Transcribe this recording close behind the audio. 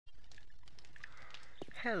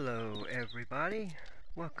Hello everybody,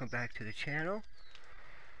 welcome back to the channel.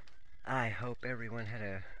 I hope everyone had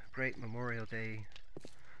a great Memorial Day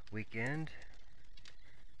weekend,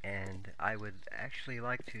 and I would actually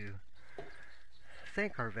like to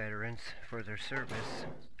thank our veterans for their service.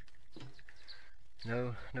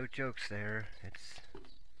 No jokes there. It's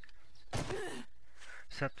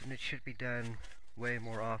something that should be done way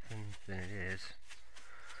more often than it is.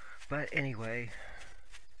 But anyway,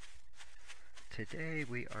 today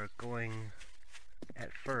we are going,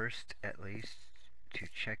 at first at least, to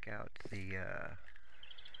check out the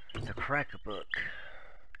AquaticPoultry.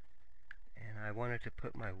 And I wanted to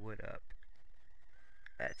put my wood up.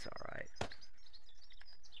 That's alright.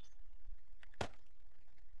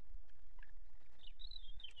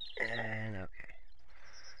 And okay.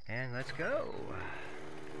 And let's go.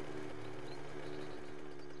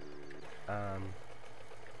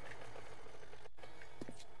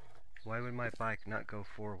 Why would my bike not go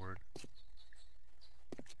forward?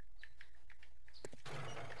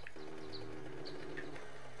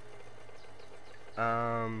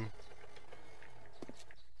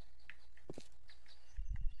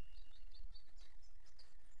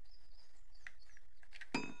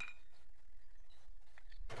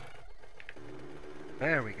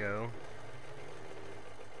 There we go.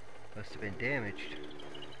 Must have been damaged.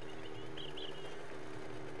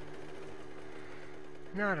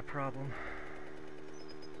 Not a problem.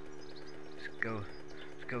 Let's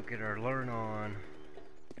go get our learn on.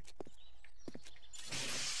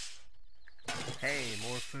 Hey,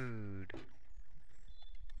 more food.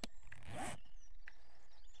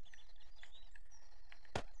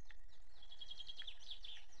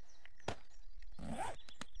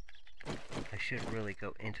 I should really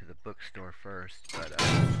go into the bookstore first, but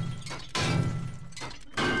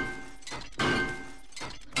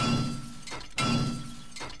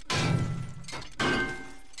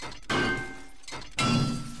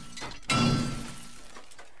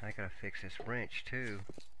I gotta fix this wrench too.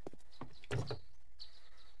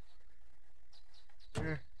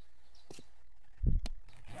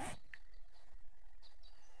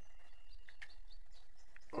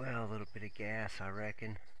 Well, a little bit of gas, I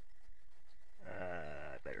reckon.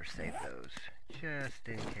 I better save those, just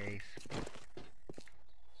in case.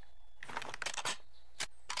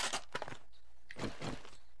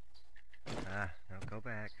 No, go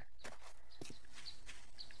back.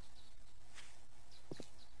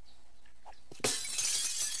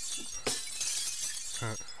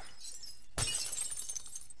 Huh.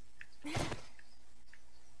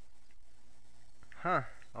 Huh,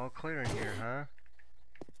 all clear in here, huh?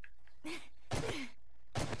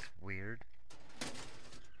 That's weird.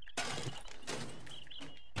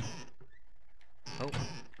 Oh,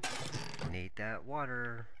 need that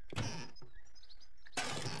water.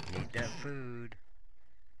 Need that food.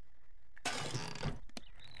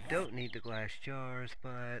 Don't need the glass jars,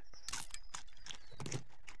 but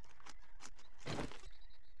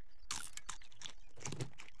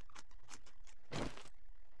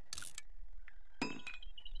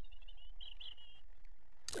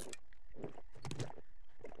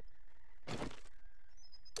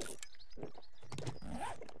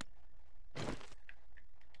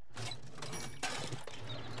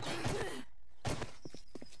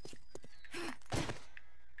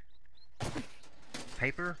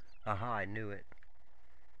paper? Aha, I knew it.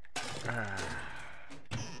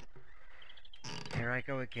 Here I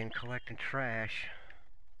go again, collecting trash.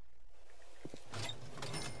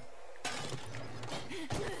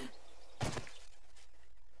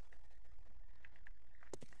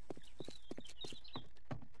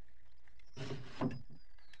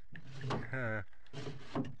 Huh.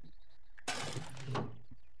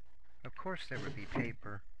 Of course there would be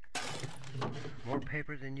paper. More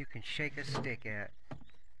paper than you can shake a stick at.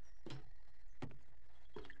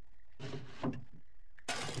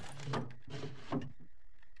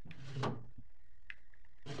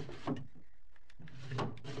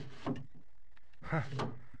 Huh.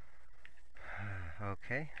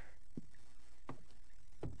 Okay.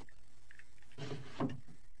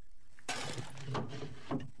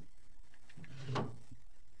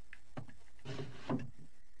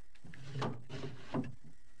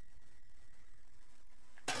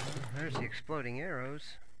 There's the exploding arrows,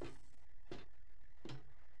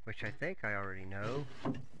 which I think I already know.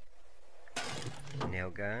 Nail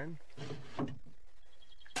gun.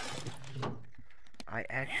 I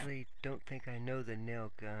actually don't think I know the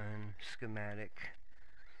nail gun schematic.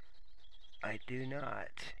 I do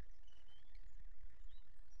not.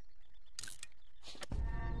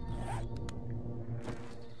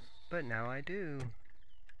 But now I do.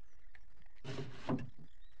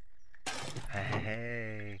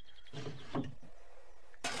 Hey.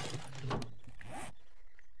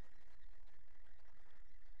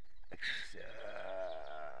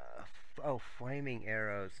 flaming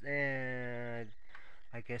arrows.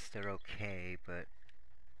 I guess they're okay, but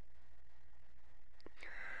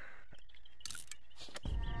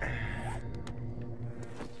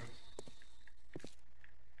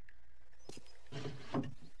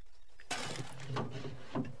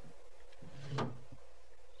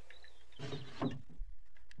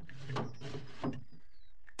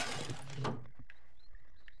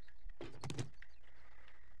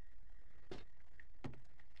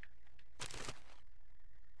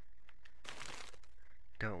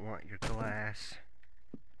don't want your glass.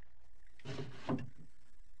 Did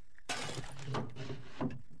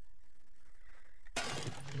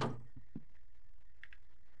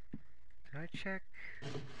I check?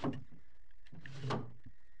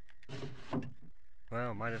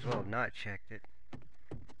 Well, might as well have not checked it.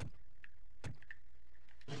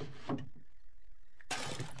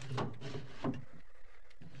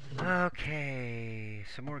 Okay,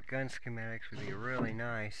 some more gun schematics would be really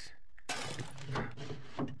nice.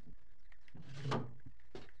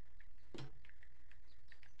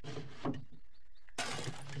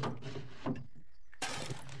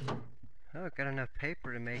 Oh, got enough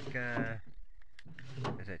paper to make,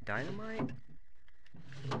 is it dynamite?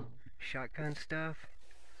 Shotgun stuff?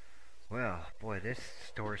 Well, boy, this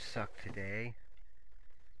store sucked today.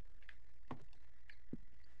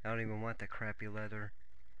 I don't even want the crappy leather.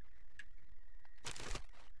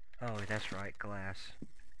 Oh, that's right, glass.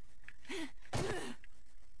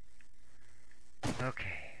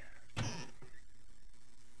 Okay.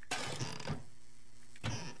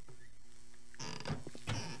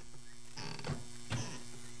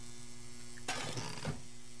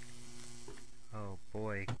 Oh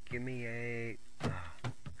boy, give me a...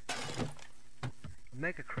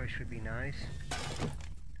 Mega Crush would be nice.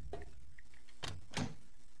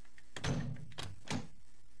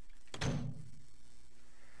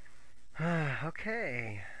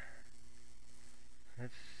 Okay.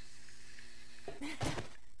 Let's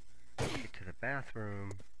get to the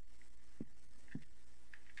bathroom.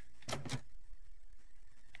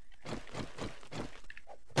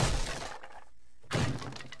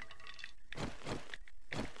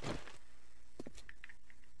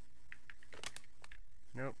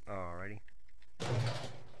 Nope, alrighty.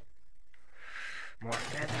 More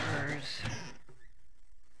feathers.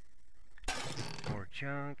 More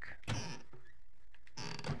junk.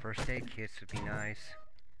 First aid kits would be nice.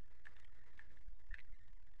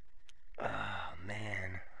 Oh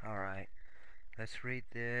man, alright. Let's read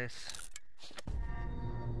this.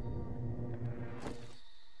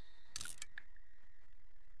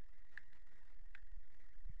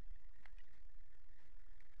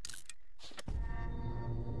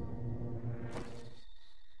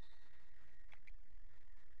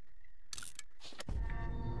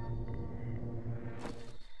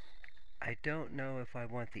 I don't know if I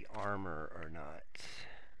want the armor or not.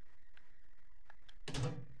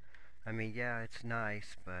 I mean, yeah, it's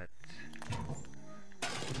nice, but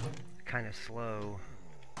kind of slow.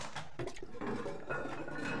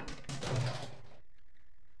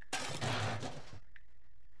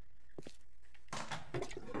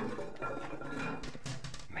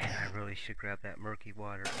 Man, I really should grab that murky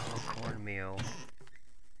water. Oh, cornmeal.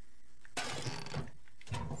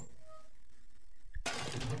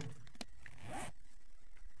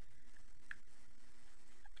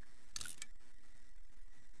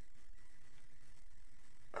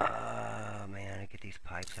 Oh, man, I get these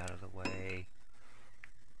pipes out of the way.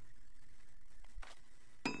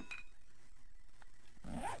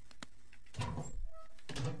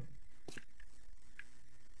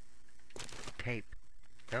 Tape.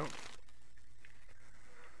 Nope.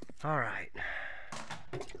 Alright.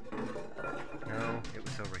 No, it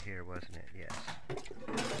was over here, wasn't it? Yes.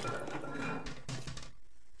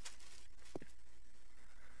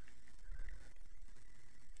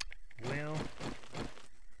 Well,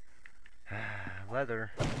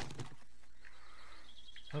 leather.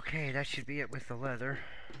 Okay, that should be it with the leather.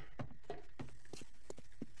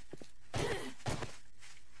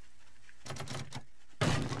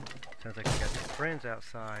 Sounds like we got some friends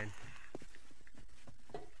outside.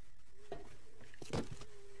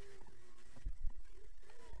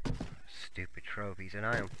 Stupid trophies, and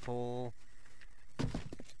I am full.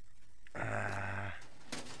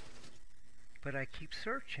 But I keep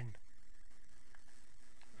searching.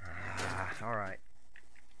 Alright.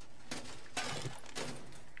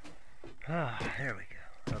 There we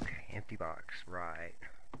go. Okay, empty box, right.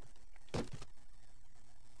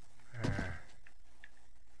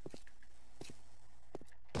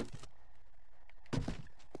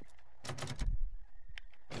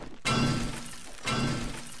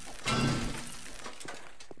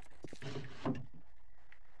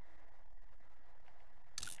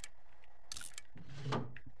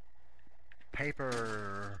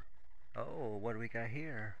 paper. Oh, what do we got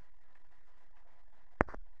here?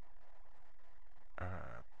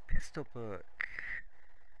 Pistol book.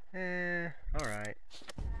 Alright.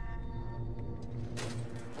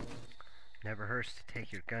 Never hurts to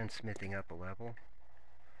take your gunsmithing up a level.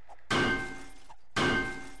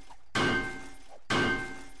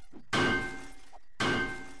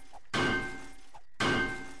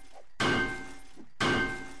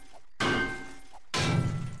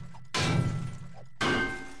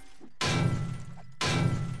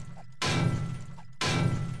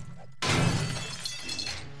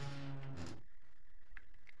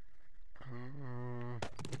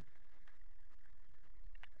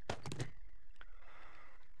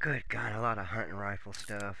 Good God, a lot of hunting rifle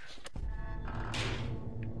stuff.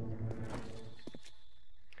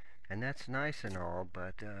 And that's nice and all,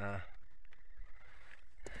 but,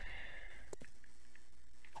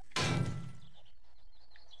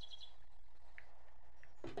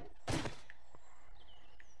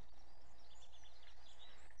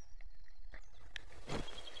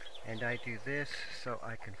 and I do this so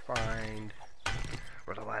I can find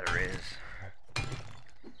where the ladder is.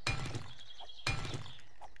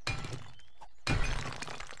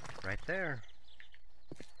 Right there.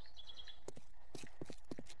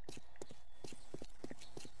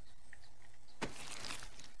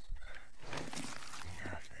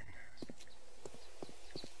 Nothing.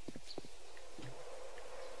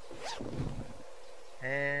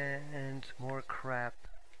 And more crap.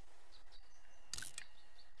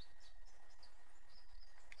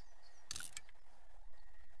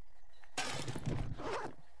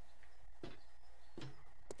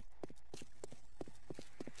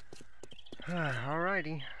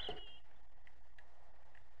 Alrighty.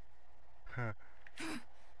 Huh.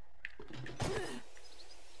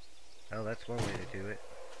 Oh, that's one way to do it.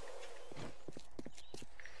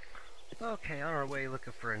 Okay, on our way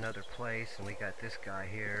looking for another place, and we got this guy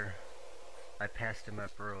here. I passed him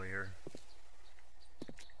up earlier.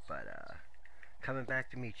 But, coming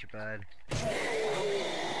back to meet you, bud.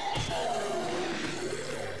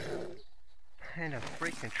 And a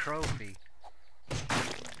freaking trophy.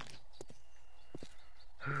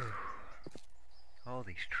 Whew. All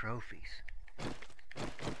these trophies.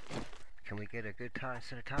 Can we get a good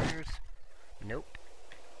set of tires? Nope.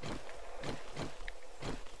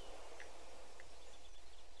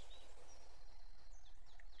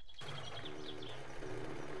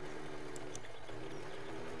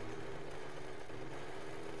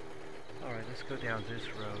 Alright, let's go down this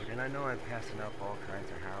road. And I know I'm passing up all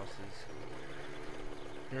kinds of houses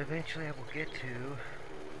that eventually I will get to.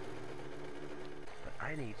 But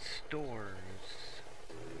I need stores.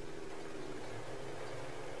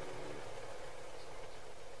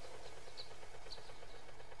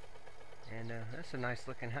 And that's a nice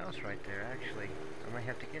looking house right there, actually. I might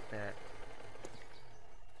have to get that.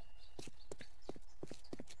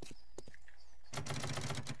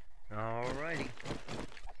 Alrighty.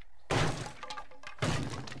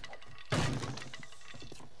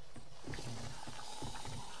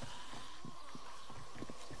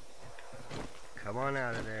 Come on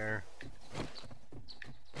out of there.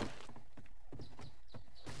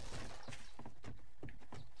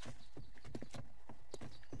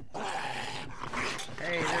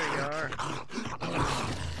 Hey, there you are.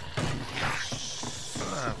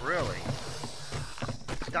 Really?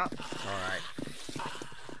 Stop. Alright.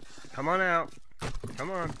 Come on out.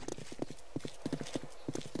 Come on.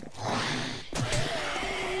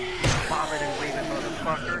 Bob it and weave it,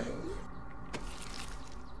 motherfucker.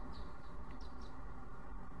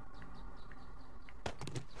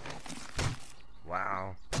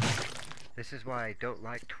 Wow. This is why I don't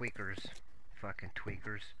like tweakers. Fucking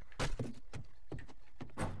tweakers.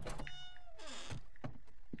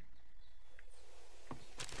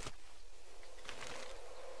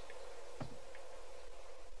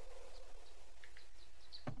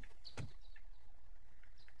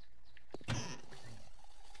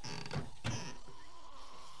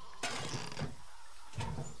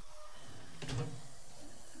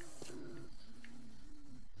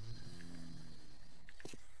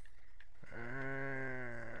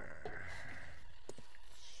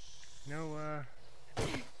 No,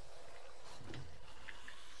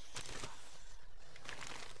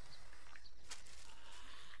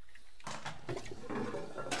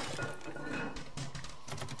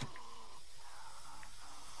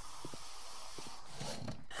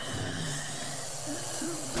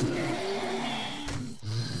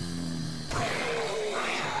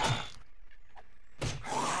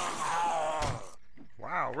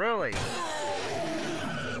 wow, really?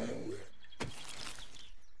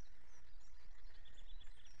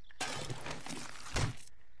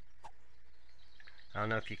 don't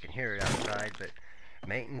know if you can hear it outside, but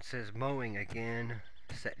maintenance is mowing again,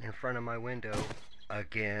 sitting in front of my window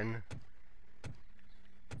again.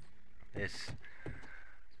 This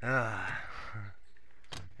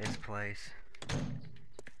place.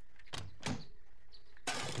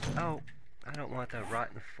 Oh, I don't want the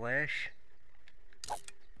rotten flesh.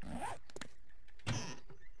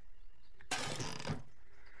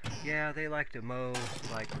 Yeah, they like to mow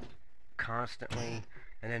like constantly,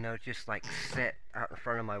 and then they'll just like sit out in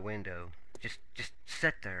front of my window. Just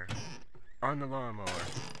sit there on the lawnmower.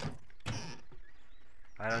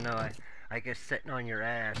 I don't know, I guess sitting on your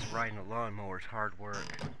ass riding a lawnmower is hard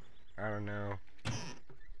work. I don't know.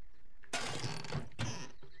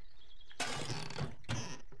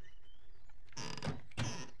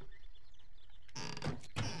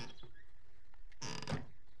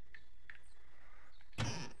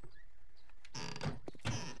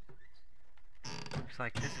 Looks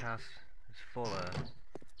like this house is full of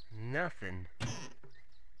nothing.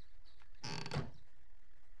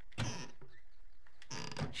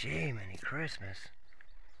 Gee, many Christmas.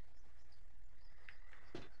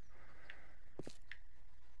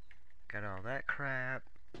 Got all that crap.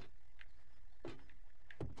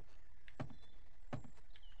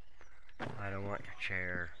 I don't want your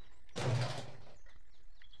chair.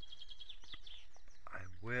 I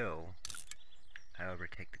will, however,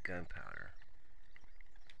 take the gunpowder.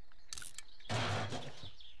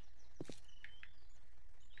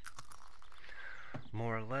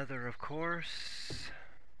 More leather, of course.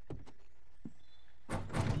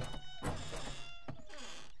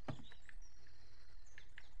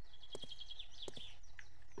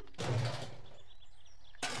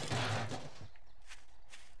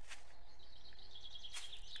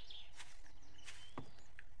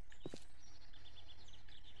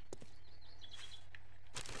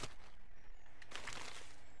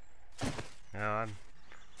 Now, I'm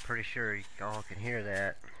pretty sure y'all can hear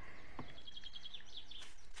that.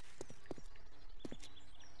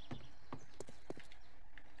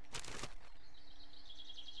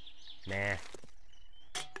 Nah.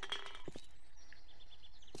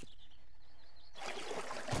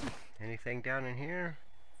 Anything down in here?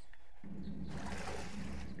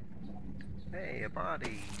 Hey, a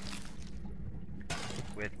body.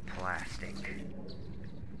 With plastic.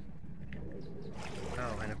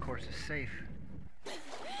 Oh, and of course a safe.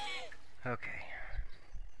 Okay.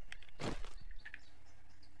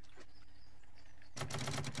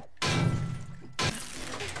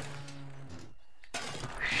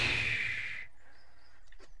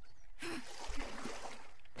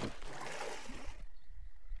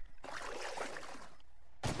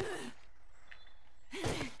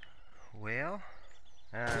 Well,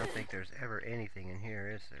 I don't think there's ever anything in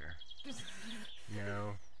here, is there?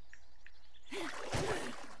 No.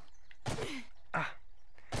 Ah!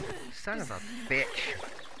 Son of a bitch!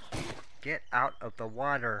 Get out of the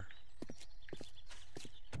water!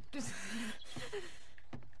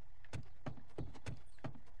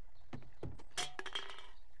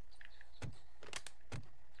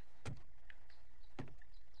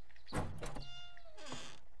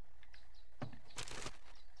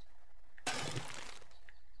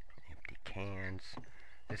 Empty cans.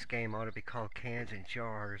 This game ought to be called Cans and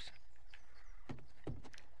Jars.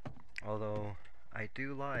 Although, I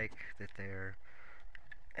do like that they're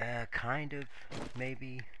kind of,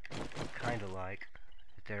 maybe, kind of like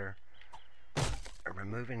that they're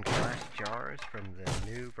removing glass jars from the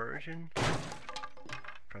new version,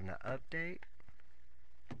 from the update.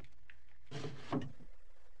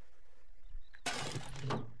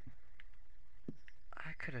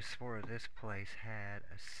 I could have swore this place had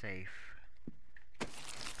a safe.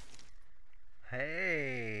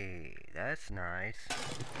 Hey, that's nice.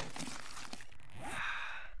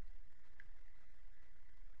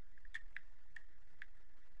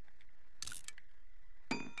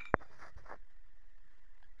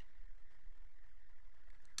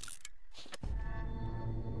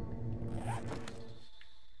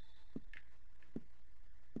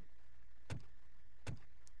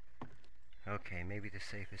 Okay, maybe the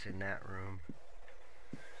safe is in that room.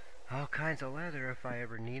 All kinds of leather if I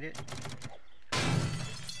ever need it.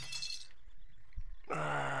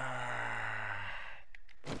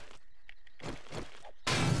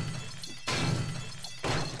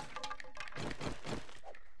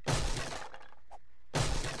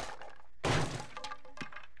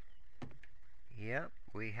 Yep,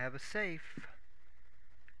 we have a safe.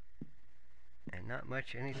 And not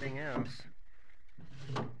much anything else.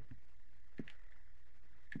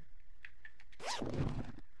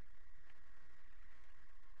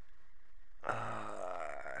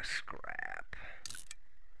 Scrap.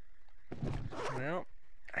 Well,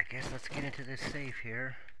 guess let's get into this safe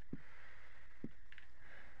here.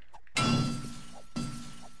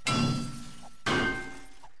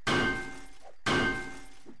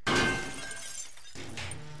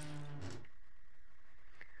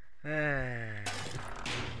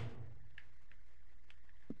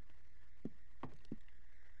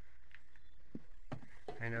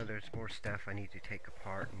 I know there's more stuff I need to take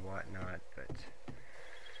apart and whatnot, but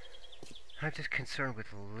I'm just concerned with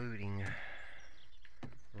looting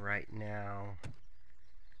right now.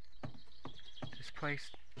 This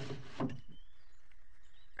place...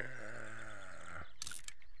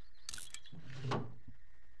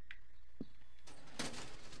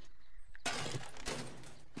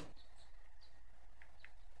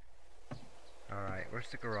 Alright, where's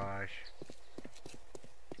the garage?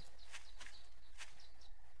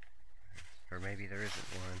 Or maybe there isn't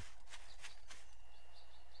one.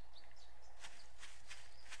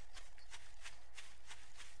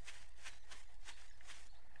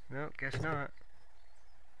 Nope, guess not.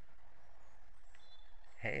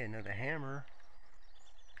 Hey, another hammer.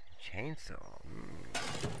 Chainsaw.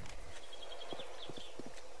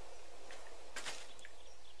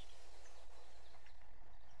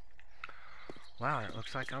 Wow, it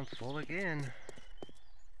looks like I'm full again.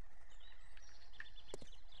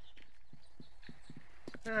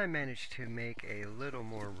 I managed to make a little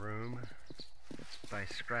more room by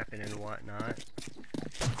scrapping and whatnot.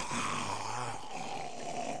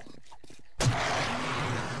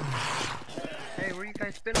 Hey, where you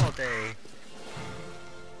guys been all day?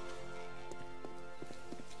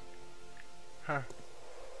 Huh.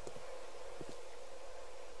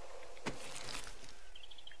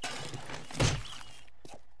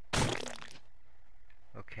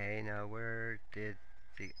 Okay, now where did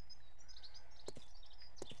the...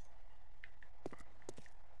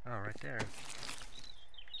 Oh, right there.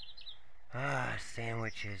 Ah,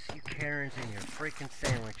 sandwiches. You Karens and your freaking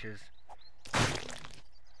sandwiches.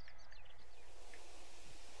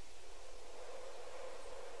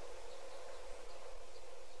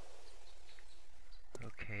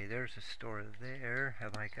 Okay, there's a store there.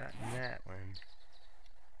 Have I gotten that one?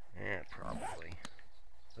 Yeah, probably.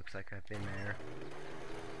 Looks like I've been there.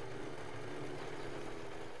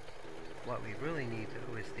 What we really need,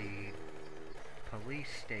 though, is the police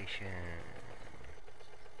station.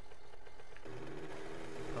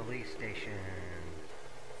 Police station.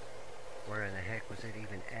 Where in the heck was it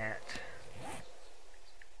even at?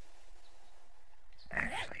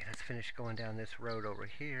 Actually, let's finish going down this road over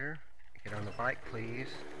here. Get on the bike, please.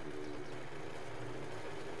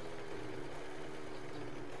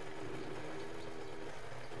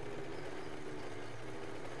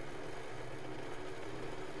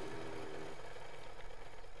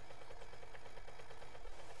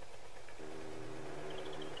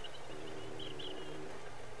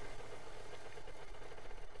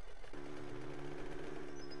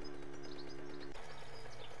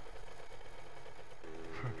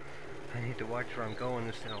 I need to watch where I'm going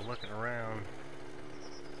instead of looking around.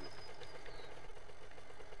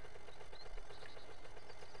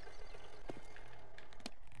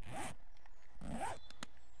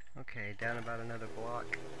 Okay, down about another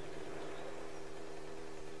block.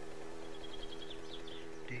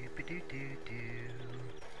 Doo-ba-doo-doo-doo.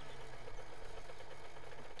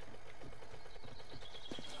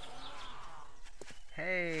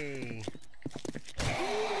 Hey!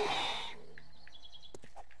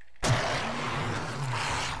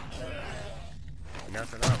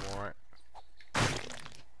 Nothing I want.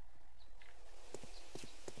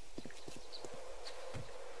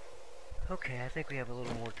 Okay, I think we have a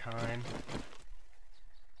little more time.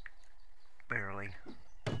 Barely.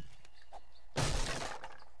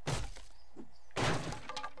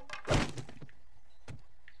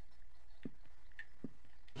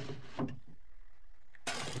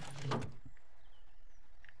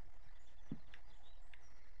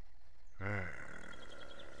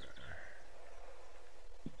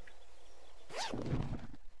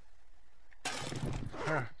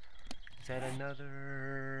 Huh. Is that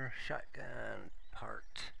another shotgun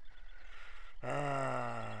part?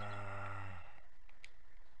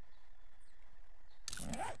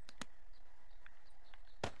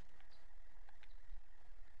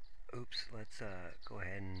 Oops, let's go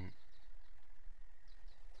ahead and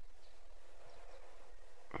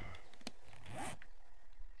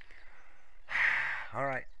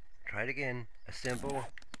alright, try it again. Assemble.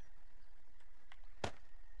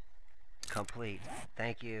 Complete.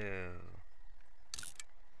 Thank you.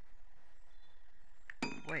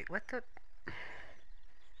 Wait, what the...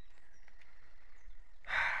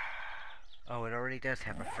 Oh, it already does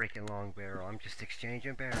have a freaking long barrel. I'm just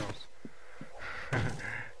exchanging barrels.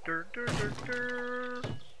 Dur, dur, dur, dur.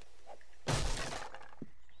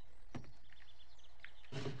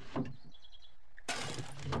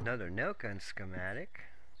 Another nail gun schematic.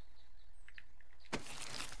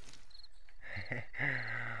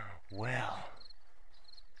 Well.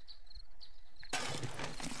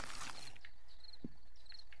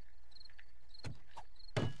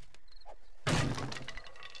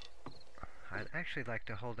 I'd actually like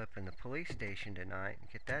to hold up in the police station tonight and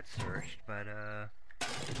get that searched, but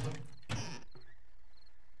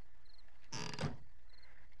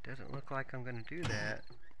doesn't look like I'm gonna do that.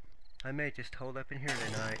 I may just hold up in here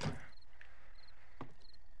tonight.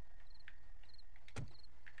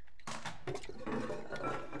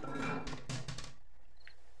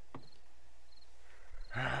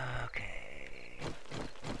 Okay.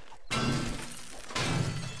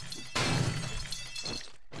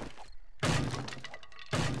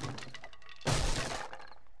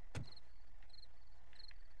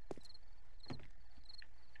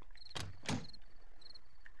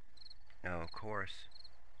 Oh, of course.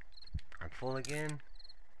 I'm full again.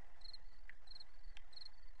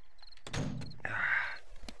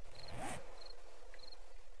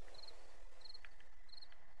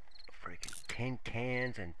 Freaking tin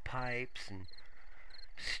cans and pipes and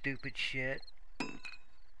stupid shit.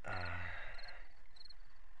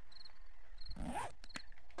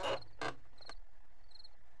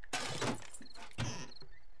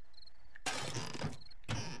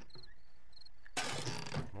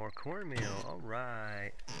 More cornmeal,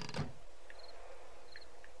 alright.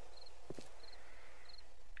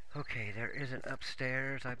 Okay, there is an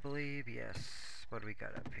upstairs, I believe. Yes. What do we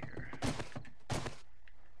got up here?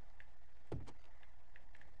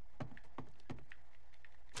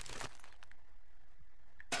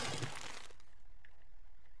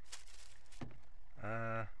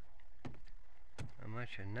 Not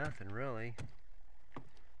much of nothing, really.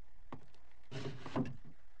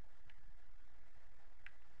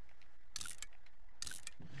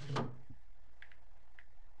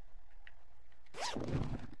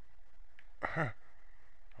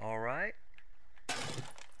 Alright.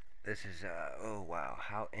 This is, oh wow,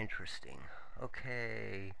 how interesting.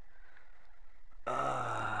 Okay. Let's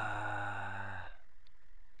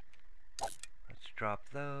drop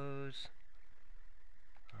those.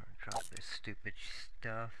 Drop this stupid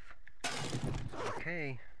stuff.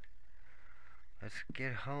 Okay. Let's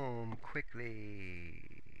get home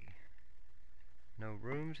quickly. No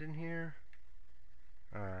rooms in here?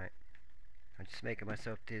 Alright. I'm just making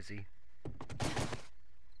myself dizzy.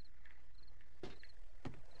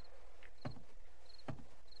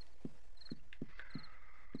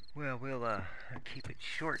 Well, we'll keep it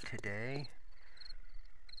short today.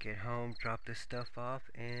 Get home, drop this stuff off,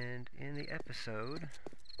 and end the episode.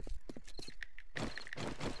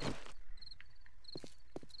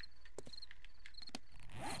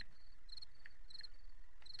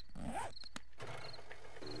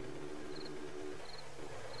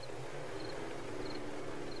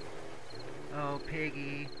 Oh,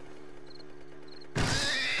 piggy.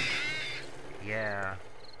 Yeah.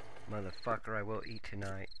 Motherfucker, I will eat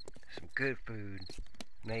tonight. Some good food.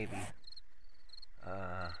 Maybe.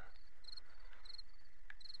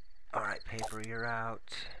 Alright, paper, you're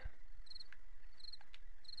out.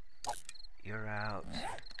 You're out.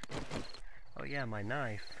 Oh yeah, my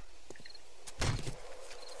knife.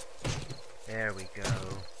 There we go.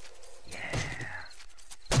 Yeah.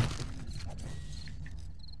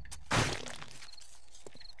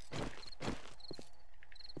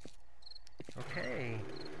 Okay.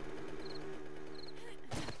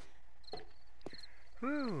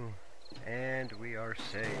 Whew. And we are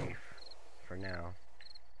safe. For now.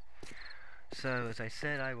 So, as I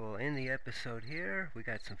said, I will end the episode here. We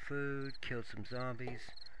got some food, killed some zombies,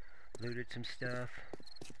 looted some stuff.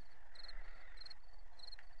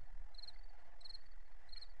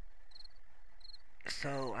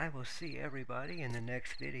 So, I will see everybody in the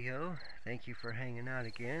next video. Thank you for hanging out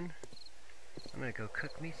again. I'm gonna go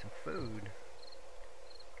cook me some food.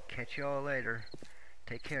 Catch y'all later.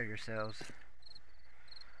 Take care of yourselves.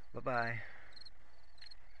 Bye-bye.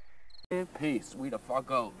 Peace. We the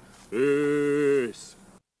fuck out. Peace.